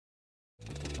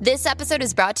This episode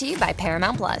is brought to you by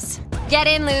Paramount Plus. Get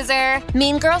in, loser!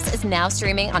 Mean Girls is now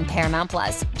streaming on Paramount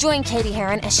Plus. Join Katie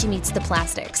Heron as she meets the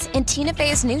plastics in Tina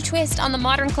Fey's new twist on the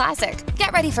modern classic.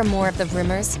 Get ready for more of the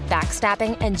rumors,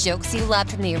 backstabbing, and jokes you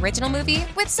loved from the original movie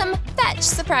with some fetch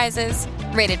surprises.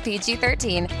 Rated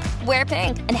PG-13. Wear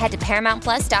pink and head to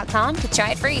ParamountPlus.com to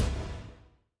try it free.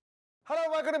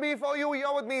 Hello, welcome to Be For You.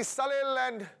 You're with me, Salil,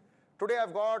 and today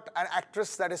I've got an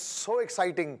actress that is so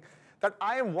exciting that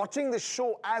I am watching this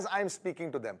show as I'm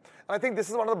speaking to them. And I think this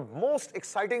is one of the most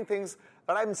exciting things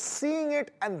that I'm seeing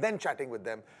it and then chatting with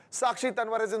them. Sakshi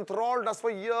Tanwar has enthralled us for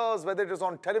years, whether it was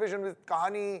on television with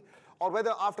Kahani, or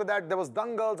whether after that there was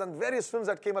Dangals and various films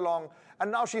that came along.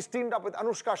 And now she's teamed up with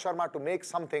Anushka Sharma to make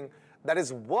something that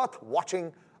is worth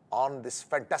watching on this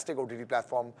fantastic OTT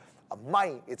platform.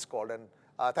 My, it's called. And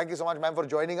thank you so much, ma'am, for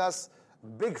joining us.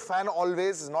 Big fan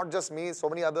always, not just me, so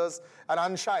many others. And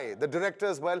Anshai, the director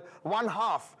as well, one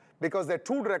half, because there are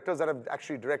two directors that have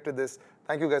actually directed this.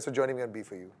 Thank you guys for joining me on Be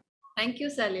For You. Thank you,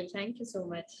 Salil. Thank you so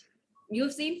much.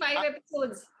 You've seen 5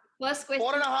 episodes. First question.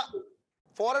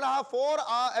 Four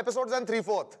episodes and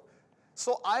 3/4.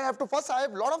 So I have a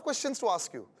lot of questions to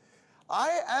ask you.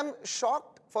 I am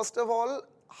shocked, first of all,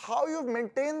 how you've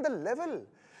maintained the level.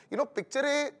 You know,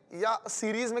 picture या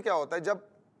series में क्या होता है जब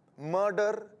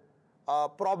murder,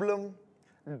 problem,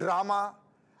 drama,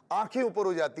 आंखें ऊपर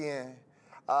हो जाती हैं,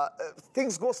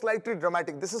 things go slightly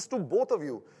dramatic. This is to both of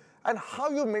you. And how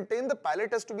you maintain the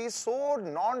palette has to be so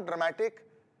non-dramatic,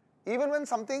 even when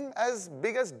something as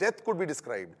big as death could be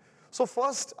described. So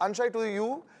first, Anshai, to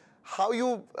you, how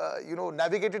you,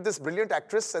 navigated this brilliant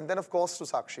actress, and then, of course, to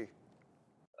Sakshi.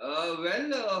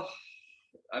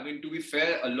 I mean, to be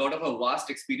fair, a lot of her vast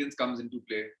experience comes into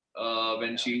play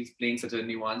when she's playing such a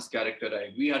nuanced character,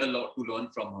 right? We had a lot to learn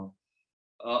from her.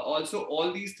 Also,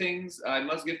 all these things, I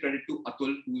must give credit to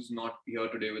Atul, who's not here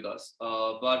today with us.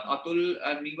 But Atul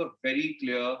and me were very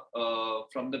clear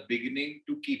from the beginning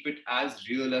to keep it as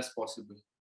real as possible.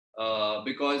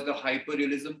 Because the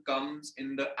hyper-realism comes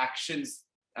in the actions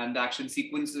and the action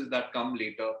sequences that come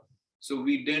later. So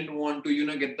we didn't want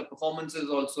to, get the performances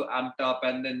also amped up,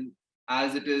 and then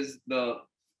as it is,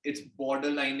 it's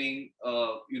borderlining,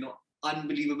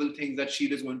 unbelievable things that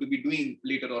she is going to be doing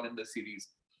later on in the series.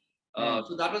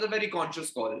 So that was a very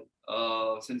conscious call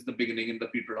since the beginning in the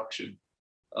pre-production.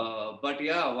 But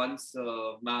yeah, once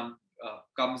ma'am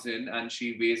comes in and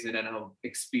she weighs in and her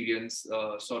experience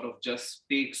sort of just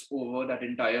takes over that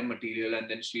entire material, and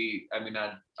then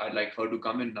I'd like her to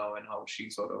come in now and how she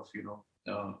sort of,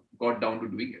 got down to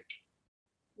doing it.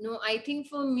 No, I think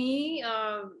for me,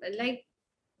 I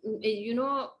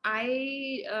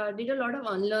did a lot of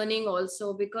unlearning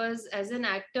also, because as an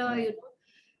actor,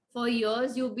 for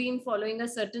years you've been following a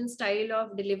certain style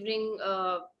of delivering,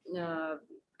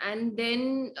 and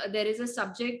then there is a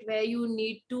subject where you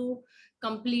need to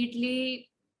completely,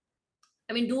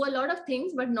 do a lot of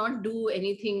things, but not do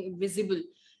anything visible.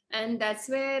 And that's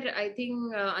where I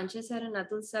think Anshay sir and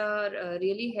Atul sir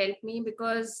really helped me,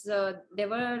 because there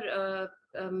were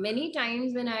many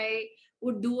times when I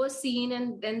would do a scene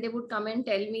and then they would come and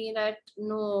tell me that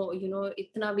no,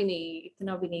 itna bhi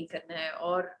nahi karna hai,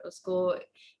 or usko,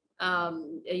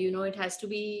 it has to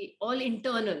be all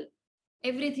internal.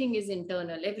 Everything is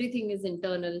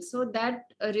internal. So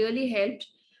that really helped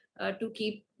to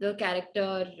keep the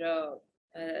character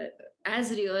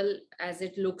as real as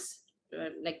it looks,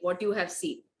 like what you have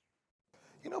seen.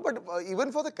 But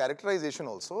even for the characterization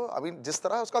also, जिस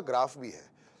तरह उसका graph भी है,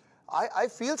 I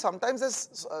feel sometimes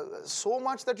there's so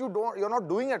much that you're not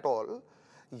doing at all,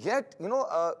 yet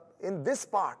in this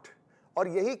part, और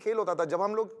यही खेल होता था जब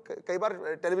हम लोग कई बार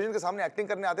टेलीविजन के सामने एक्टिंग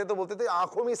करने आते तो बोलते थे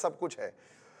आंखों में सब कुछ है,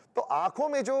 तो आंखों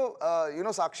में जो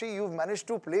Sakshi, you've managed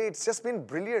to play, it's just been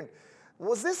brilliant.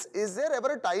 Is there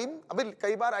ever a time,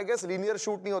 कई बार I guess linear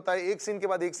shoot नहीं होता है, एक सीन के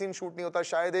बाद एक सीन शूट नहीं होता,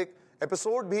 शायद एक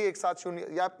एपिसोड भी एक साथ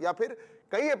शूट या फिर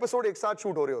कई एपिसोड एक साथ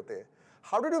शूट हो रहे होते हैं.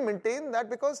 How did you maintain that?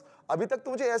 Because अभी तक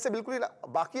तो मुझे ऐसे बिल्कुल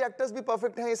बाकी एक्टर्स भी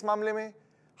परफेक्ट हैं इस मामले में.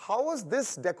 How was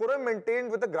this decorum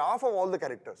maintained with the graph of all the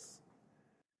characters?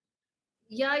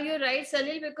 Yeah, you're right,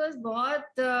 Salil, because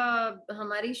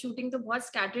हमारी shooting तो बहुत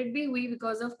scattered भी हुई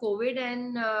because of COVID,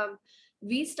 and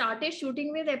we started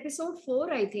shooting with episode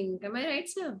 4, I think. Am I right,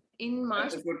 sir? In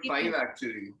March. Episode 5,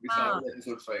 actually. We started with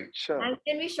episode 5. Sure. And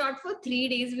then we shot for 3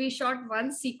 days. We shot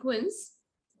one sequence,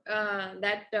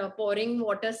 that pouring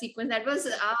water sequence. That was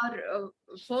our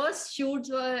first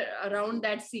shoots were around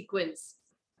that sequence.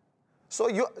 So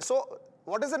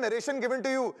what is the narration given to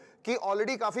you कि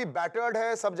already काफी battered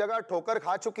है, सब जगह ठोकर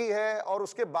खा चुकी है और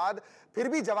उसके बाद फिर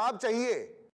भी जवाब चाहिए.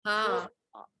 हाँ.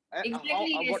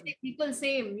 Exactly, yes, people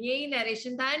same. Yay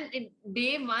narration tha, and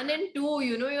day 1 and 2,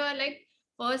 you are like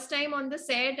first time on the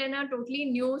set and a totally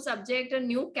new subject, a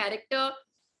new character.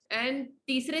 And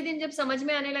तीसरे दिन जब समझ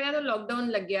में आने लगा तो lockdown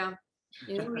लग गया.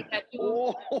 We had to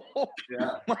Oh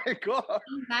my God.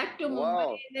 come back to Mumbai.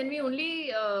 Wow. Then we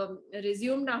only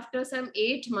resumed after some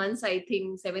 8 months, I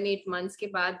think 7-8 months के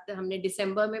बाद हमने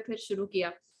December में फिर शुरू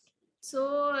किया.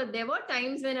 So there were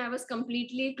times when I was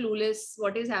completely clueless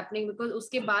what is happening, because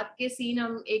उसके बाद के scene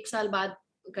हम 1 साल बाद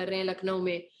कर रहे हैं लखनऊ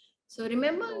में. So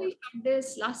remember we shot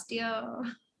this last year.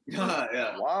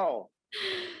 Yeah. Wow.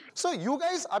 So you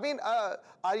guys, I mean,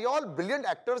 are you all brilliant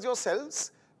actors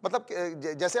yourselves? मतलब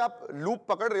जैसे आप loop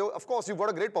पकड़ रहे हो, of course you've got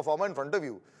a great performer in front of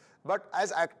you, but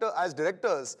as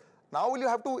directors, now will you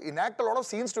have to enact a lot of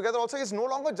scenes together also? It's no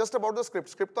longer just about the script.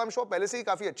 Script तो I'm sure पहले से ही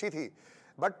काफी अच्छी थी,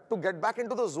 but to get back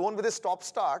into the zone with a stop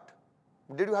start,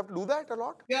 did you have to do that a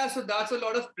lot? Yeah, so that's a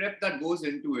lot of prep that goes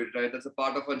into it, right? That's a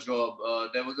part of a job.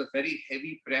 There was a very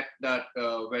heavy prep that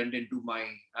went into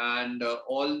mine, and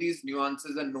all these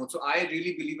nuances and notes. So I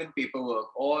really believe in paperwork.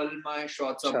 All my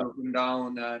shots are broken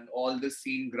down, and all the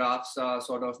scene graphs are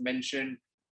sort of mentioned.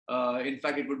 In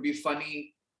fact, it would be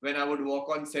funny when I would walk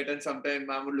on set and sometimes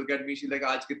ma'am would look at me, she's like,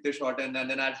 "Aaj kitne shot," and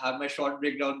then I'd have my shot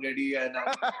breakdown ready, and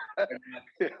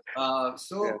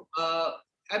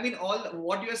I mean, all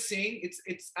what you're saying,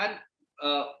 it's and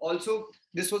also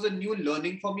this was a new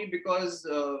learning for me, because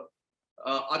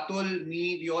Atul,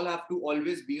 me, we all have to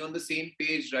always be on the same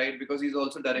page, right? Because he's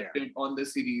also directed on the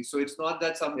series, so it's not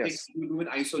that something you do in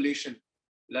isolation.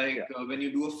 Like when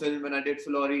you do a film, when I did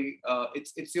Filori,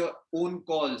 it's your own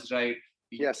calls, right?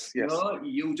 Yes.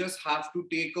 You just have to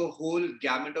take a whole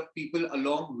gamut of people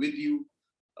along with you,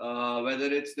 whether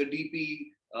it's the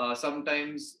DP,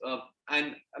 sometimes,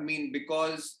 and I mean,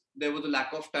 because there was a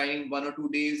lack of time, 1 or 2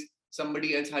 days,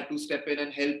 somebody else had to step in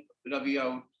and help Ravi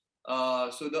out.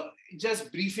 So just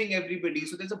briefing everybody.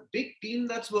 So there's a big team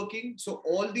that's working. So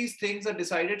all these things are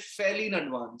decided fairly in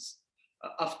advance.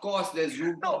 Of course, there's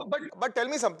room. No, but tell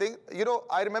me something.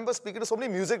 I remember speaking to so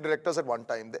many music directors at one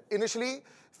time. Initially,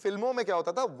 filmon mein kya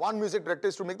hota tha? One music director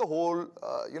is to make the whole,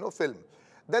 film.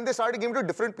 Then they started giving it to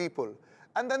different people,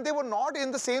 and then they were not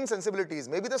in the same sensibilities.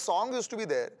 Maybe the song used to be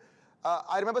there.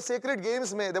 I remember Sacred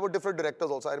Games mein there were different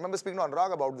directors also. I remember speaking to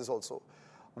Anurag about this also.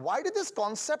 Why did this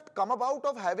concept come about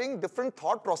of having different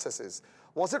thought processes?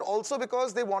 Was it also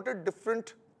because they wanted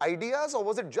different ideas, or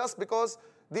was it just because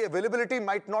the availability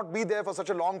might not be there for such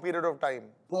a long period of time?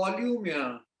 Volume,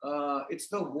 yeah. It's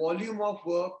the volume of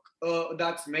work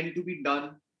that's meant to be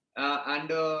done, and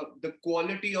the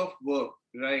quality of work,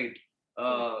 right?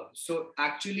 So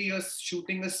actually you're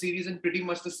shooting a series in pretty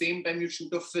much the same time you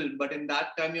shoot a film, but in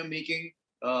that time you're making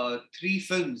 3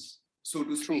 films, so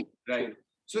to speak, right?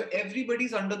 So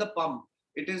everybody's under the pump.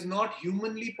 It is not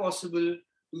humanly possible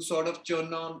to sort of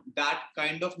churn out that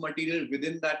kind of material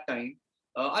within that time,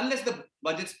 unless the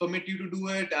budgets permit you to do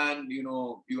it, and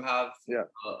you have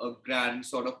a grand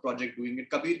sort of project doing it.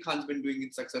 Kabir Khan's been doing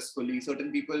it successfully.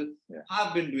 Certain people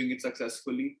have been doing it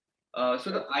successfully. So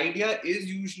the idea is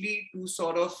usually to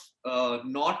sort of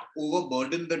not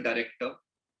overburden the director,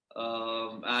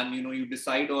 and you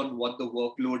decide on what the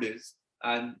workload is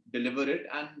and deliver it,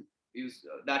 and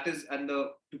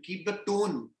to keep the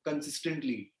tone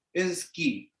consistently is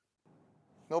key.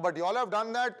 No, but you all have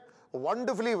done that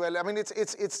wonderfully well. I mean,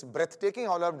 it's breathtaking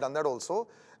how you have done that also.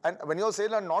 And when you all say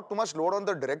that not too much load on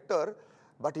the director,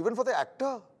 but even for the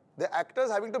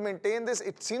actors having to maintain this,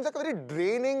 it seems like a very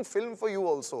draining film for you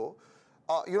also.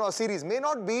 A series may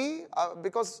not be,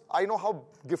 because I know how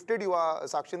gifted you are,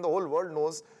 Sakshi, and the whole world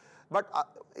knows. But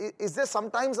is there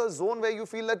sometimes a zone where you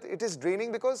feel that it is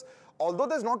draining? Because although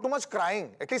there's not too much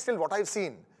crying, at least till what I've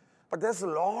seen, but there's a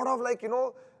lot of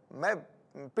main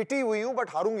pity hui hu, but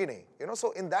harungi nahi.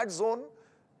 So in that zone,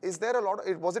 is there a lot?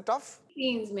 Was it tough?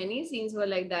 Many scenes were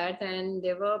like that, and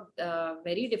they were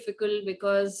very difficult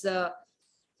because,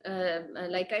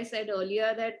 like I said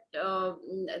earlier, that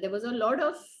there was a lot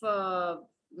of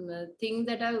things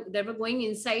that were going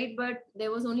inside, but there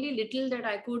was only little that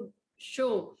I could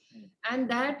show, and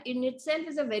that in itself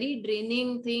is a very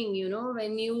draining thing.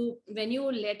 When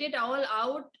you let it all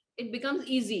out, it becomes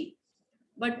easy,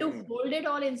 but to hold it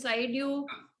all inside you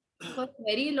for a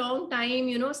very long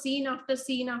time, scene after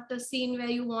scene after scene, where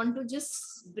you want to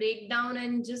just break down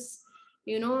and just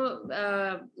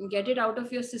get it out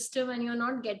of your system, and you're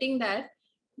not getting that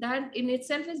in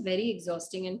itself is very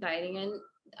exhausting and tiring. And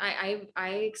I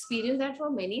experienced that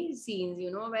for many scenes,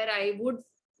 where I would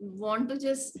want to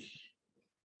just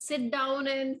sit down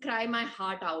and cry my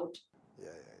heart out. Yeah.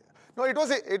 No, it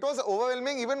was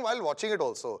overwhelming even while watching it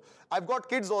also. I've got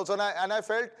kids also, and I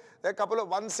felt there are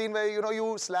one scene where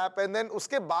you slap, and then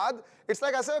uske baad it's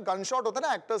like ऐसे gunshot होता है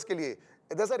ना actors के लिए.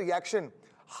 There's a reaction.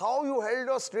 How you held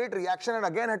a straight reaction and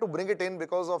again had to bring it in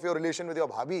because of your relation with your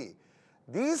bhabhi.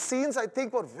 These scenes I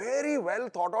think were very well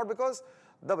thought out because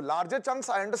the larger chunks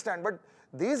I understand, but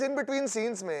these in between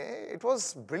scenes it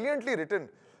was brilliantly written.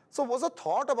 So was a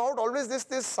thought about always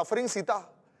this suffering Sita,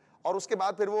 और उसके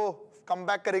बाद फिर वो come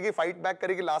back करेगी, fight back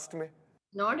करेगी last में.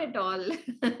 Not at all.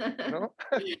 No?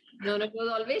 No, it was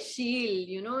always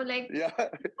shield, like Yeah.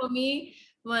 for me,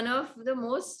 one of the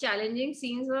most challenging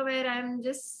scenes were where I'm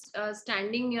just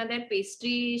standing near that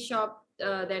pastry shop,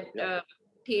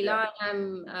 thela,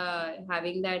 and I'm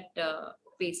having that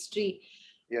pastry.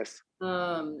 Yes.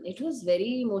 It was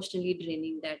very emotionally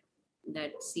draining,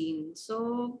 that scene.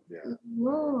 So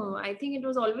no, I think it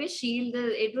was always shield.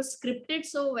 It was scripted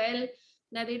so well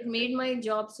that it made my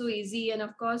job so easy. And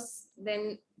of course,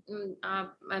 then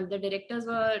the directors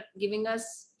were giving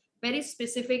us very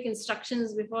specific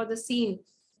instructions before the scene.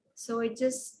 So it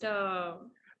just.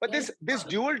 But this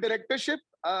dual directorship,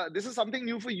 this is something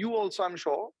new for you also, I'm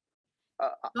sure.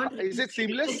 Is it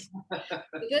seamless?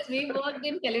 Because we worked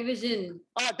in television.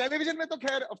 Television mein to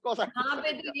khair, of course. Haan,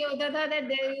 pe to ye hota tha that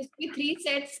there used to be 3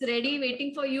 sets ready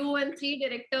waiting for you and 3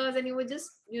 directors, and you were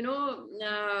just,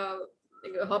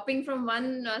 hopping from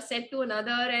one set to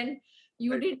another, and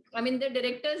you did. I mean, the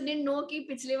directors didn't know कि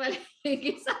पिछले वाले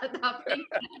के साथ आपने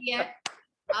क्या किया है.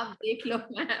 आप देख लो,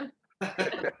 ma'am.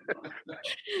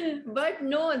 But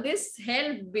no, this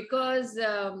helped because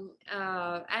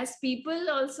as people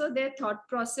also, their thought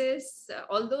process,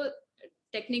 although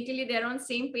technically they're on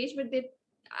same page, but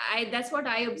that's what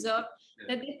I observed,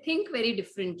 that they think very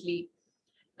differently.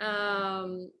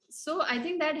 So I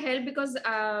think that helped because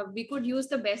we could use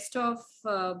the best of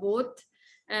both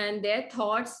and their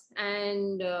thoughts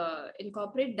and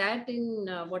incorporate that in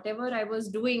whatever I was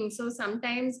doing. So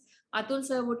sometimes Atul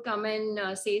sir would come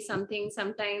and say something.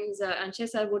 Sometimes Anshay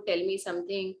sir would tell me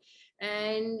something.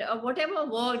 And whatever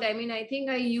worked, I mean, I think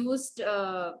I used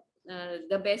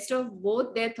the best of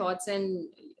both their thoughts. And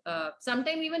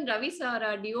sometimes even Ravi sir,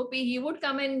 our DOP, he would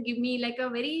come and give me like a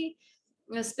very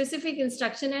specific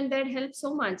instruction, and that helped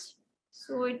so much.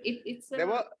 So it's there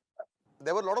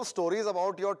were a lot of stories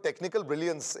about your technical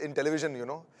brilliance in television,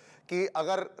 कि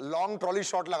अगर long trolley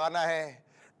shot लगाना है,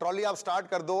 trolley आप start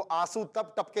कर दो, आंसू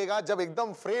तब टपकेगा जब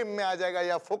एकदम फ्रेम में आ जाएगा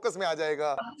या फोकस में आ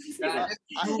जाएगा. That is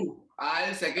true.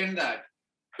 I'll second that.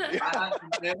 I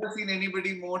have never seen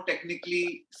anybody more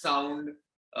technically sound.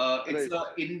 It's an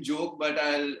in joke, but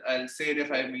I'll say it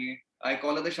if I may. I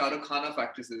call her the Shah Rukh Khan of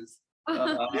actresses.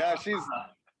 Yeah, she's.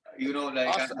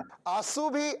 Like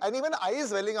Asu bhi, and even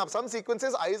eyes welling up. Some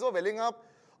sequences, eyes were welling up.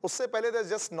 Usse pehle there's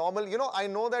just normal. I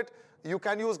know that you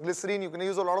can use glycerine, you can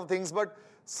use a lot of things, but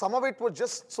some of it was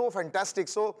just so fantastic.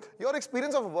 So your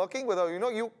experience of working with her,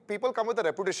 you people come with a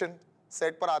reputation.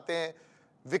 Set पर आते हैं,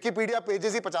 Wikipedia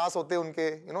pages ही 50 होते हैं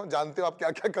उनके, जानते हो आप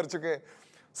क्या-क्या कर चुके हैं.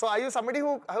 So are you somebody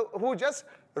who just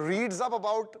reads up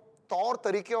about तौर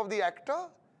तरीके of the actor?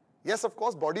 Yes, of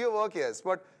course, body of work, yes,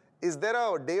 but is there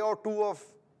a day or two of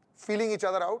feeling each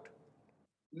other out?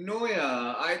 No,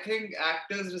 yeah. I think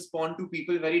actors respond to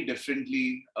people very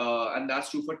differently, and that's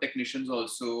true for technicians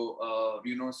also.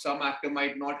 Some actor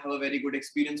might not have a very good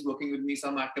experience working with me.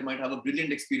 Some actor might have a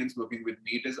brilliant experience working with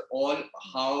me. It is all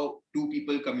how two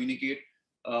people communicate.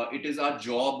 It is our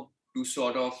job to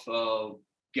sort of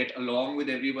get along with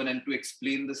everyone and to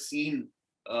explain the scene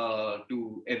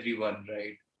to everyone,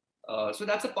 right? So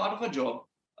that's a part of our job.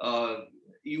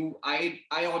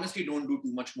 I honestly don't do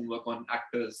too much homework on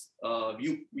actors.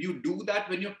 You do that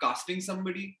when you're casting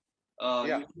somebody.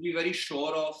 You have to be very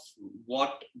sure of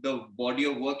what the body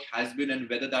of work has been and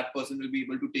whether that person will be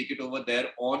able to take it over there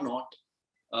or not.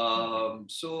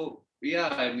 So yeah,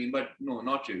 I mean, but no,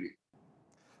 not really.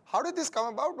 How did this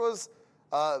come about? Was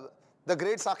the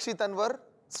great Sakshi Tanwar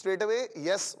straight away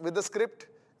yes with the script?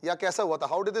 या कैसा हुआ था?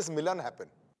 How did this milan happen?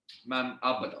 Ma'am,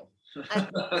 आप बताओ.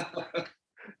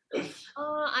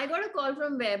 I got a call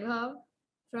from Vaibhav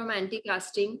from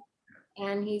Anti-Casting,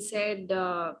 and he said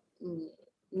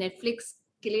Netflix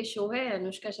के लिए show है,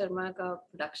 अनुष्का शर्मा का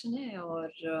प्रोडक्शन है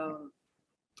और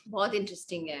बहुत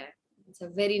इंटरेस्टिंग है. It's a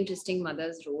very interesting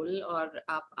mother's role और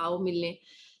आप आओ मिलने.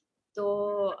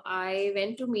 तो I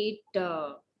went to meet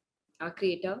our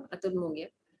creator Atul Mongia.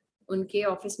 उनके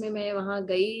ऑफिस में मैं वहाँ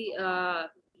गई.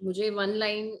 मुझे वन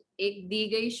लाइन एक दी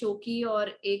गई शो की और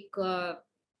एक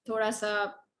थोड़ा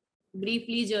सा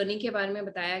ब्रीफली जर्नी के बारे में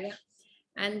बताया गया.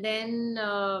 And then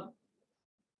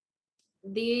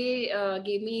they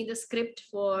gave me the script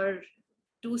for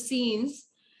 2 scenes,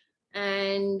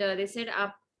 and they said,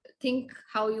 think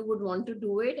how you would want to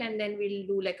do it, and then we'll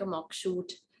do like a mock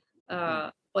shoot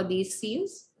for these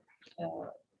scenes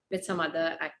with some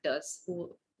other actors who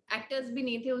actors भी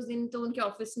नहीं थे उस दिन, तो उनके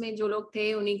office में जो लोग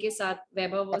थे उन्हीं के साथ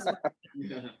वैभव was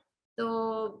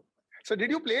So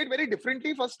did you play it very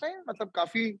differently first time? मतलब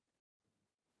काफी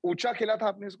ऊंचा खेला था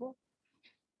आपने इसको?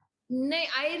 नहीं,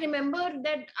 I remember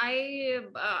that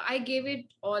I gave it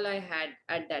all I had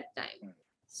at that time.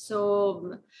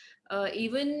 So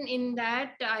even in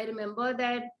that, I remember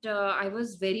that I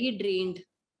was very drained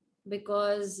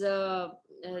because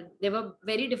there were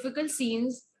very difficult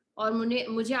scenes और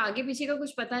मुझे आगे पीछे का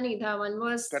कुछ पता नहीं था. One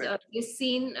was this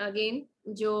scene again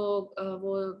जो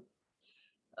वो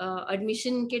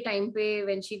admission के time पे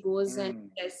when she goes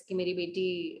and says कि मेरी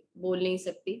बेटी बोल नहीं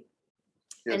सकती.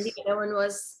 Yes. And the other one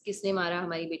was किसने मारा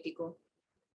हमारी बेटी को,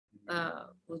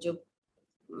 वो जो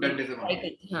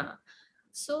हाँ.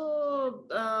 So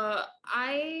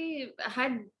I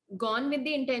had gone with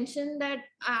the intention that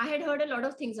I had heard a lot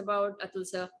of things about Atul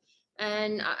sir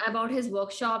and about his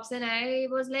workshops, and I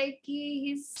was like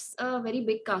he's a very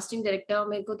big casting director,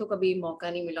 मेरे को तो कभी मौका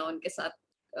नहीं मिला उनके साथ,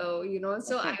 you know,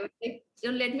 so I was like,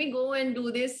 let me go and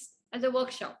do this as a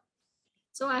workshop.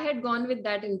 So I had gone with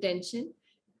that intention.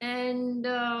 And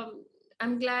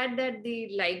I'm glad that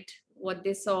they liked what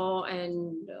they saw,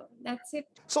 and that's it.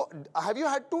 So have you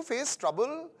had to face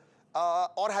trouble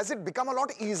or has it become a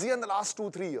lot easier in the last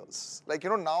 2-3 years? Like, you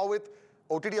know, now with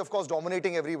OTT, of course,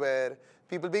 dominating everywhere,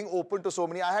 people being open to so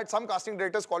many. I had some casting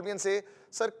directors call me and say,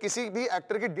 sir, किसी भी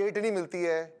actor की date नहीं मिलती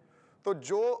है, तो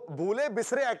जो भूले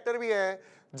बिसरे actor भी हैं,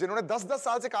 जिन्होंने 10-10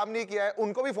 साल से काम नहीं किया है,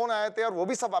 उनको भी phone आए थे और वो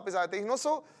भी सब वापस आए थे. You know,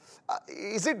 so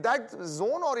is it that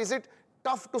zone or is it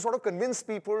tough to sort of convince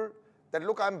people that,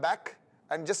 look, I'm back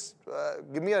and just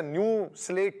give me a new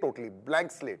slate, totally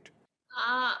blank slate?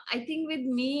 I think with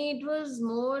me it was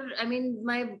more, I mean,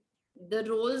 the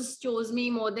roles chose me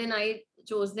more than I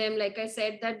chose them. Like I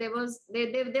said, that there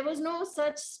was no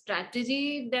such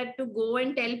strategy that to go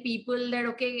and tell people that,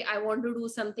 okay, I want to do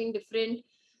something different,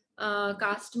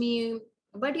 cast me.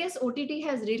 But yes, OTT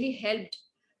has really helped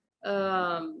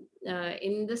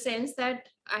in the sense that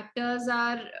actors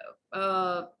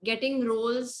are getting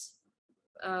roles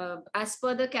as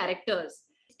per the characters.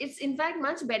 It's in fact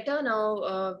much better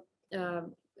now.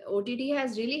 OTT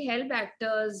has really helped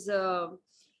actors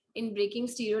in breaking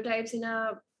stereotypes in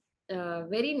a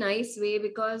very nice way,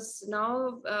 because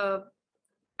now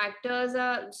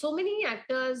so many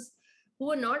actors who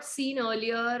were not seen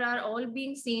earlier are all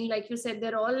being seen. Like you said,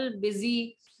 they're all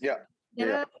busy. Yeah.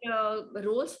 There are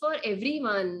roles for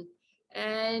everyone.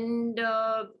 And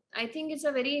I think it's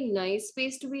a very nice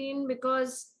space to be in,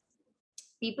 because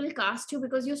people cast you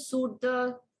because you suit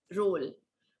the role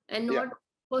and not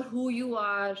for who you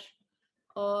are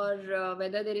or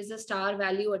whether there is a star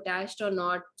value attached or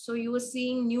not. So you are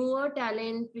seeing newer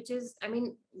talent, which is, I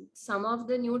mean, some of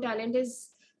the new talent is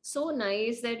so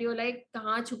nice that you're like,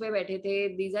 kahan chupe baithe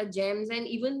the? These are gems. And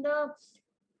even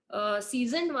the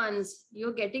seasoned ones,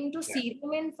 you're getting to see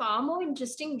them in far more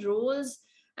interesting roles.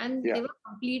 And they were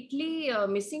completely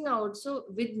missing out. So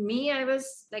with me, I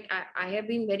was like, I have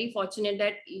been very fortunate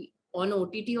that on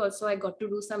OTT also, I got to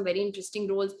do some very interesting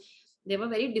roles. They were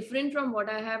very different from what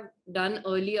I have done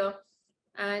earlier.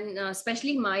 And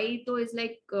especially Mai is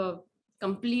like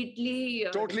completely...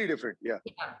 totally different, yeah.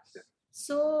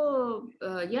 So,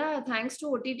 thanks to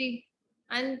OTT.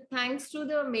 And thanks to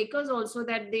the makers also,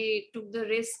 that they took the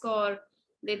risk, or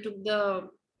they took the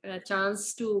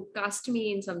chance to cast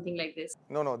me in something like this.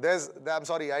 No, I'm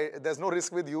sorry, there's no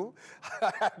risk with you.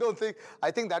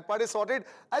 I think that part is sorted.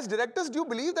 As directors, do you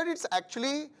believe that it's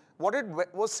actually what it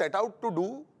was set out to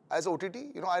do as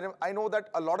OTT? You know, I know that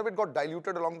a lot of it got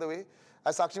diluted along the way.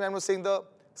 As Sakshi ma'am was saying, the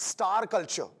star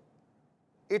culture,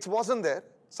 it wasn't there.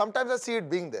 Sometimes I see it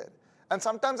being there. And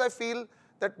sometimes I feel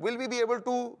that will we be able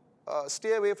to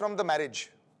stay away from the marriage?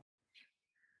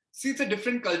 See, it's a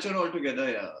different culture altogether.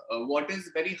 Yeah. What is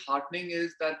very heartening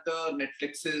is that the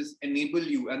Netflixes enable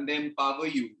you and they empower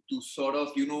you to sort of,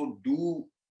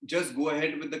 just go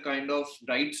ahead with the kind of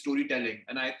right storytelling.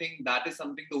 And I think that is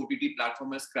something the OTT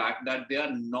platform has cracked, that they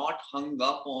are not hung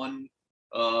up on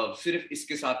sirf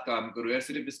iske saath kaam karo ya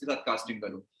sirf iske saath casting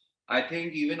karo. I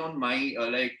think even on my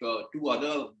two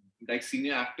other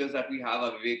senior actors that we have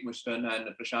are Vivek Mushran and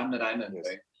Prashant Narayanan,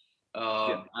 right?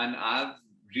 And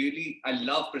I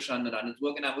love Prashant Narayanan's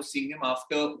work, and I was seeing him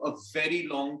after a very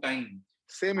long time.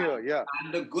 Same here, yeah.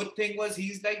 And the good thing was,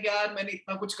 he's like, yaar, maine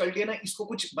itna kuch kar liya na, isko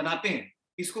kuch banate hain,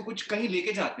 isko kuch kahin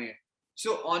leke jaate hain.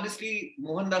 So honestly,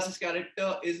 Mohan Das's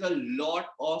character is a lot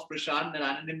of Prashant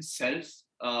Narayanan himself.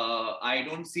 I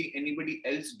don't see anybody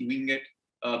else doing it.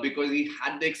 because he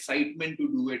had the excitement to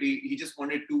do it. He just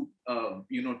wanted to,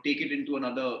 take it into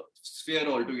another sphere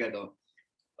altogether.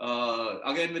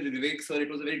 Again, with Vivek sir, it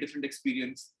was a very different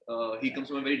experience. He comes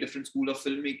from a very different school of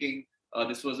filmmaking.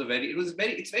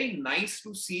 It's very nice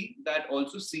to see that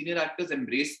also senior actors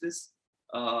embrace this,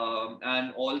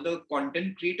 and all the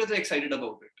content creators are excited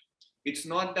about it. It's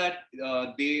not that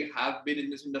they have been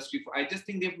in this industry I just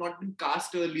think they've not been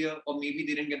cast earlier, or maybe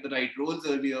they didn't get the right roles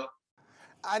earlier.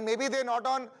 And maybe they're not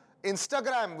on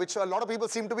Instagram, which a lot of people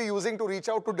seem to be using to reach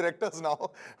out to directors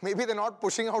now. Maybe they're not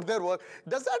pushing out their work.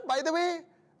 Does that, by the way,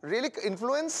 really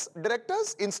influence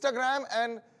directors? Instagram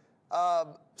and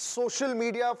social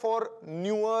media for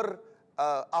newer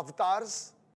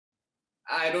avatars?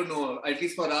 I don't know. At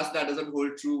least for us, that doesn't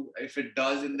hold true. If it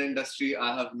does in the industry,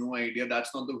 I have no idea.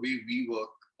 That's not the way we work.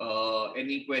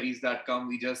 Any queries that come,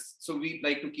 we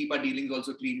like to keep our dealings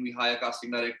also clean. We hire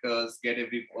casting directors, get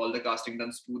all the casting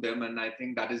done through them, and I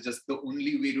think that is just the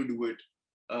only way to do it.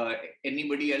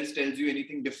 Anybody else tells you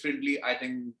anything differently, I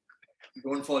think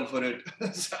don't fall for it.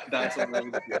 That's all I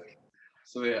would say.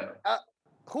 So yeah.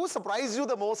 Who surprised you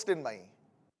the most in Mai?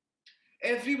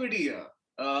 Everybody.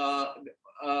 I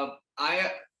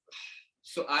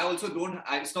also don't.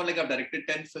 It's not like I've directed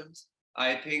 10 films.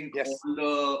 I think all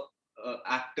the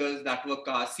actors that were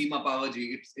cast, Seema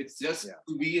Pawaji, it's just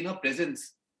to be in her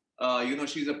presence.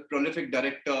 She's a prolific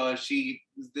director. She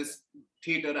is this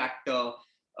theater actor.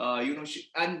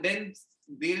 And then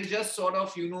they'll just sort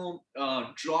of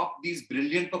drop these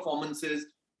brilliant performances.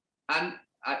 And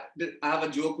I have a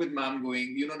joke with ma'am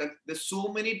going, that there's so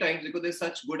many times, because there's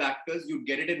such good actors, you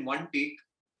get it in one take.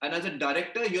 And as a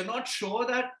director, you're not sure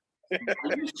that,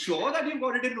 are you sure that you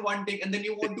got it in one take? And then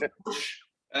you want to push,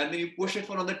 and then you push it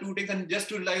for another 2 takes, and just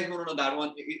to realize, no, that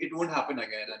one, it won't happen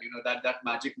again. And that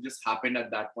magic just happened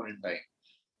at that point in time.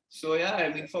 So yeah, I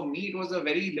mean, for me, it was a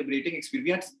very liberating experience.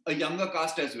 We had a younger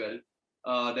cast as well.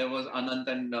 There was Anant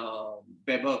and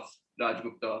Vaibhav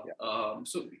Rajgupta.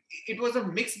 So it was a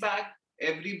mixed bag.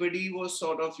 Everybody was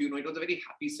sort of, it was a very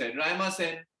happy set. Raima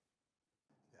Sen.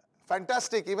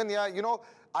 Fantastic. Even,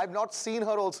 I've not seen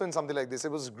her also in something like this.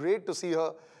 It was great to see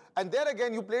her. And there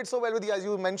again, you played so well with, as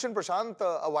you mentioned, Prashant,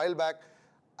 a while back.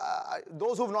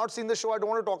 Those who've not seen the show, I don't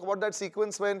want to talk about that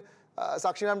sequence when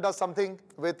Sakshi Ma'am does something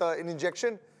with an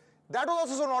injection. That was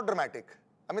also so not dramatic.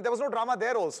 I mean, there was no drama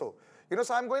there also.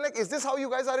 So I'm going like, is this how you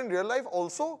guys are in real life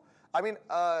also? I mean,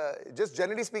 just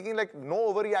generally speaking, like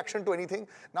no overreaction to anything.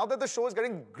 Now that the show is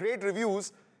getting great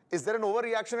reviews, is there an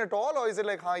overreaction at all, or is it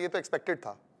like, ye to expected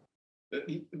tha?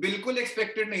 बिल्कुल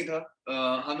expected नहीं था.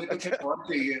 हमें तो कुछ और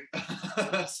चाहिए.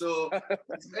 So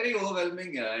it's very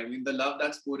overwhelming. I mean, the love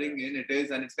that's pouring in, it is,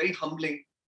 and it's very humbling.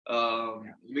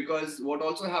 Because what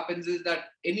also happens is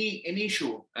that any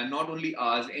show, and not only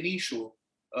ours, any show,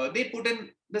 they put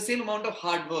in the same amount of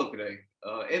hard work, right?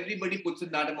 Everybody puts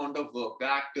in that amount of work. The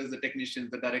actors, the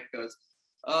technicians, the directors.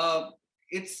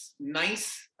 It's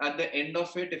nice at the end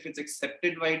of it if it's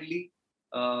accepted widely.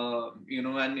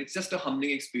 And it's just a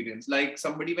humbling experience. Like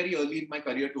somebody very early in my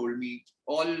career told me,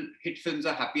 all hit films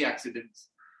are happy accidents.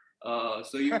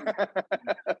 So you, I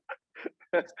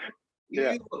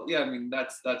mean,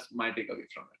 that's my takeaway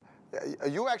from it. Yeah,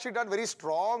 you actually done very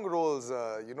strong roles.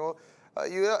 None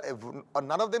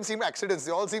of them seem accidents.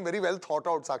 They all seem very well thought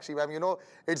out, Sakshi ma'am.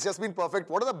 It's just been perfect.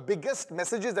 What are the biggest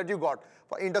messages that you got?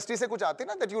 Industry se kuch aate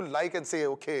na that you like and say,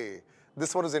 okay,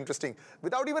 this one is interesting,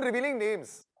 without even revealing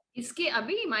names. इसके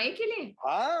अभी माई के लिए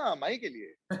माई के लिए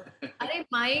अरे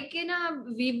माई के ना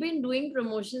we've been doing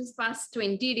promotions past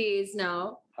 20 days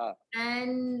now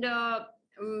and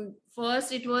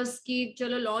first it was कि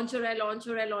चलो launch हो रहा है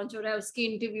उसके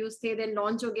interviews थे, then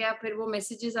launch हो गया, फिर वो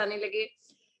messages आने लगे.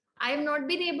 I have not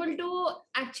been able to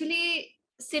actually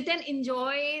sit and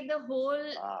enjoy the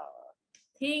whole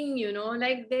thing,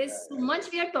 like there's so much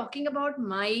we are talking about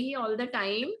Mai all the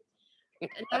time.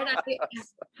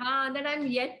 that I'm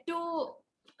yet to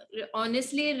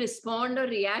honestly respond or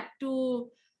react to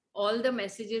all the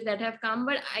messages that have come.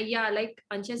 But like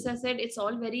Anshasa said, it's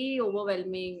all very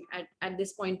overwhelming at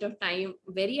this point of time.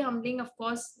 Very humbling, of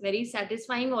course, very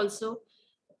satisfying also,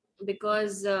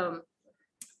 because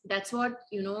that's what,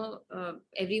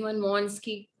 everyone wants.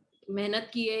 Ki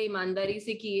mehnat ki hai, imandari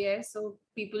se ki hai. So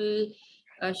people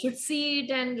should see it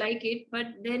and like it, but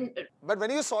when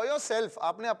you saw yourself,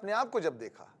 आपने अपने आप को जब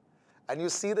देखा, and you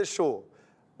see the show,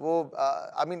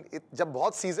 I mean, जब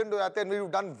बहुत seasoned हो जाते हैं, and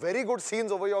you've done very good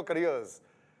scenes over your careers,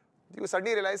 you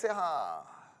suddenly realize,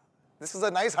 this is a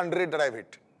nice 100 that I've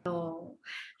hit.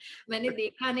 मैंने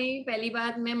देखा नहीं. पहली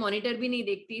बात, मैं monitor भी नहीं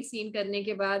देखती scene करने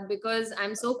के बाद, because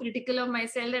I'm so critical of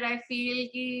myself that I feel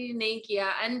कि नहीं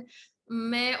किया. And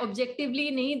मैं ऑब्जेक्टिवली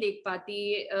नहीं देख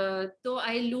पाती, तो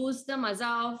आई लूज द मजा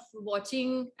of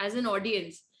watching as an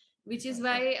audience, which is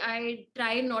why I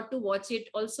try not to watch it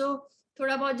also.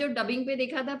 थोड़ा बहुत जो डबिंग पे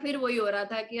देखा था फिर वही हो रहा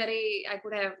था कि अरे I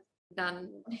could have done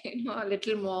a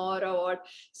little more or what.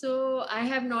 So I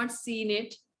have not seen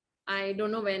it. I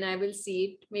don't know when I will see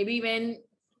it. Maybe when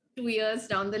 2 years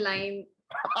down the line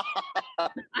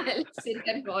I'll sit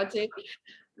and watch it.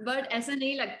 But ऐसा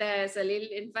नहीं लगता है सलील.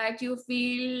 In fact, you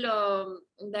feel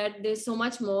that there's so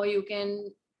much more you can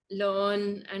learn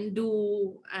and do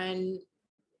and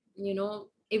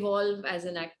evolve as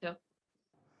an actor.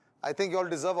 I think you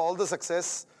all deserve all the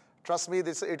success. Trust me,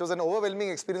 it was an overwhelming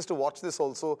experience to watch this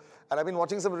also. And I've been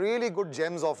watching some really good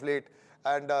gems of late.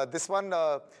 And this one,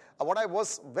 what I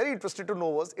was very interested to know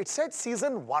was, it said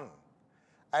season 1.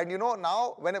 And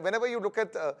now, whenever you look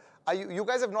at, you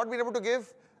guys have not been able to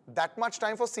give that much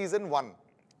time for season 1.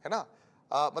 है ना?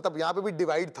 मतलब यहाँ पे भी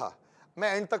divide था.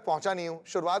 मैं end तक पहुँचा नहीं हूँ.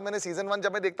 शुरुआत मैंने season 1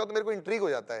 जब मैं देखता हूँ तो मेरे को intrigue हो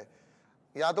जाता है.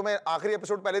 या तो मैं आखिरी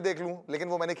एपिसोड पहले देख लूँ, लेकिन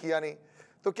वो मैंने किया नहीं.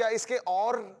 तो क्या इसके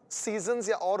और सीजन्स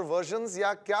या और वर्जन्स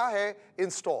या क्या है इन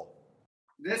store?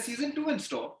 There's season 2 in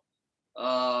store.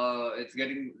 It's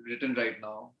getting written right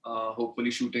now.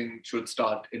 Hopefully shooting should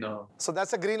start in a... So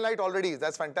that's a green light already.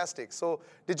 That's fantastic. So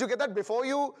did you get that before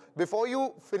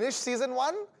you finished season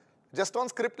 1? Just on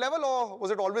script level, or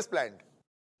was it always planned?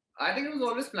 I think it was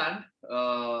always planned.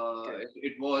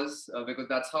 It was because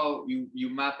that's how you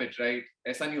map it, right?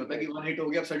 ऐसा नहीं होता कि 1 hit हो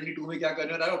गया अब suddenly 2 में क्या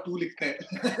करना है और 2 लिखते हैं.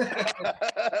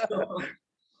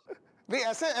 नहीं,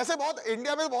 ऐसे बहुत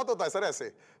इंडिया में बहुत होता है सर.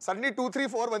 ऐसे suddenly 2, 3,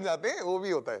 4 बन जाते हैं, वो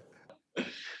भी होता है.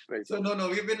 Right. So no,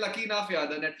 we've been lucky enough. Yeah,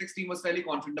 the Netflix team was fairly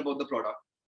confident about the product.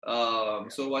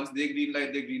 So once they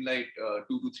greenlight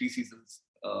 2 to 3 seasons.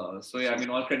 So yeah, I mean,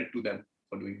 all credit to them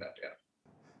for doing that. Yeah.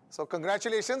 So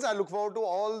congratulations. I look forward to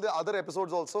all the other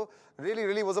episodes also. Really,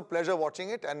 really was a pleasure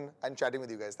watching it and chatting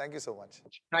with you guys. Thank you so much.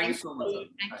 Thank you so much.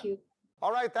 Thank you.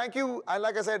 All right, thank you. And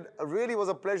like I said, it really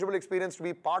was a pleasurable experience to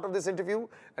be part of this interview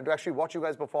and to actually watch you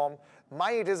guys perform. My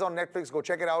It is on Netflix. Go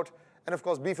check it out. And of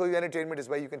course, B4U Entertainment is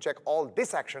where you can check all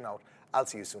this action out. I'll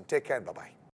see you soon. Take care and bye-bye.